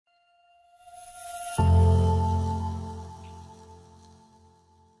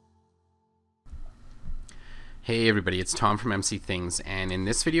Hey everybody, it's Tom from mcThings, and in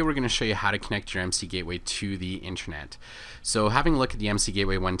this video we're going to show you how to connect your mcGateway to the internet. So having a look at the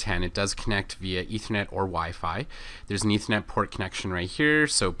mcGateway 110, it does connect via Ethernet or Wi-Fi. There's an Ethernet port connection right here,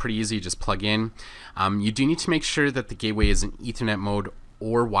 so pretty easy, just plug in. You do need to make sure that the gateway is in Ethernet mode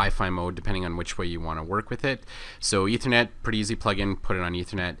or Wi-Fi mode, depending on which way you want to work with it. So Ethernet, pretty easy, plug in, put it on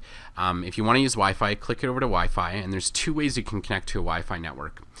Ethernet. If you want to use Wi-Fi, click it over to Wi-Fi, and there's two ways you can connect to a Wi-Fi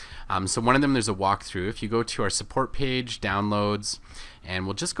network. So one of them, there's a walkthrough. If you go to our support page, downloads, and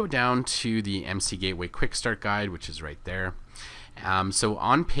we'll just go down to the mcGateway Quick Start Guide, which is right there. So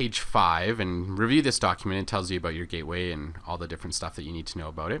on page 5, and review this document, it tells you about your gateway and all the different stuff that you need to know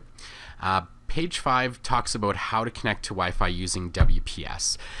about it. Page 5 talks about how to connect to Wi-Fi using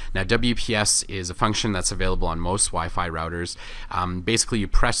WPS. Now WPS is a function that's available on most Wi-Fi routers. Basically you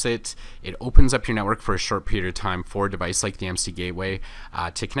press it, it opens up your network for a short period of time for a device like the mcGateway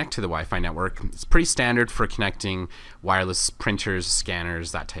to connect to the Wi-Fi network. It's pretty standard for connecting wireless printers,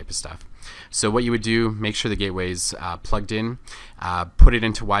 scanners, that type of stuff. So what you would do, make sure the gateway's plugged in, put it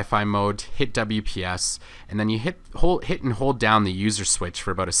into Wi-Fi mode, hit WPS, and then you hit and hold down the user switch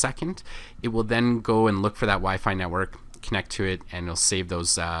for about a second. It will then go and look for that Wi-Fi network, connect to it, and it'll save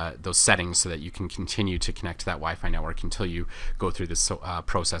those settings so that you can continue to connect to that Wi-Fi network until you go through this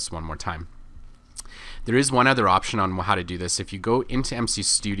process one more time. There is one other option on how to do this. If you go into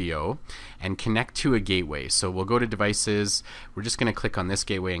mcStudio and connect to a gateway, so we'll go to devices, we're just going to click on this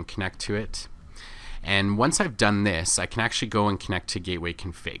gateway and connect to it. And once I've done this, I can actually go and connect to gateway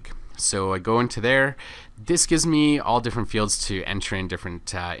config. So I go into there. This gives me all different fields to enter in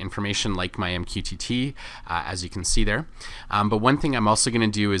different information like my MQTT, as you can see there. But one thing I'm also going to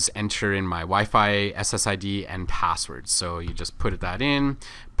do is enter in my Wi-Fi SSID and password. So you just put that in,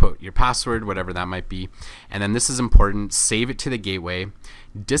 put your password, whatever that might be. And then this is important, save it to the gateway,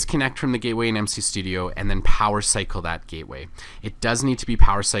 disconnect from the gateway in mcStudio, and then power cycle that gateway. It does need to be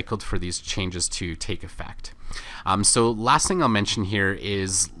power cycled for these changes to take effect. So last thing I'll mention here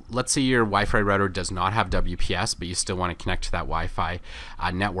is, let's say your Wi-Fi router does not have WPS, but you still want to connect to that Wi-Fi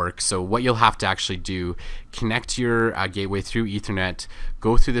network. So what you'll have to actually do, connect your gateway through Ethernet,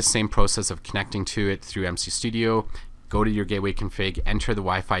 go through the same process of connecting to it through mcStudio, go to your gateway config, enter the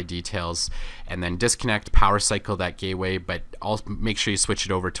Wi-Fi details, and then disconnect, power cycle that gateway, but also make sure you switch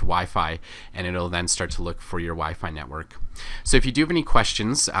it over to Wi-Fi, and it'll then start to look for your Wi-Fi network. So if you do have any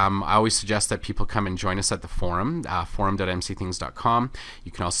questions, I always suggest that people come and join us at the forum, forum.mcthings.com.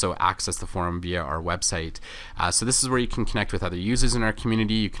 You can also access the forum via our website. So this is where you can connect with other users in our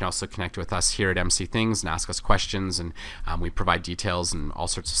community. You can also connect with us here at mcThings and ask us questions, and we provide details, and all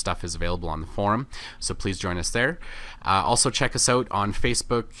sorts of stuff is available on the forum. So please join us there. Also check us out on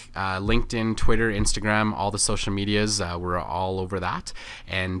Facebook, LinkedIn, Twitter, Instagram, all the social medias. We're all over that,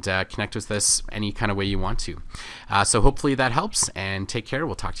 and connect with us any kind of way you want to. So hopefully that helps, and take care.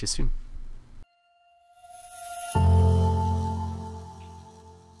 We'll talk to you soon.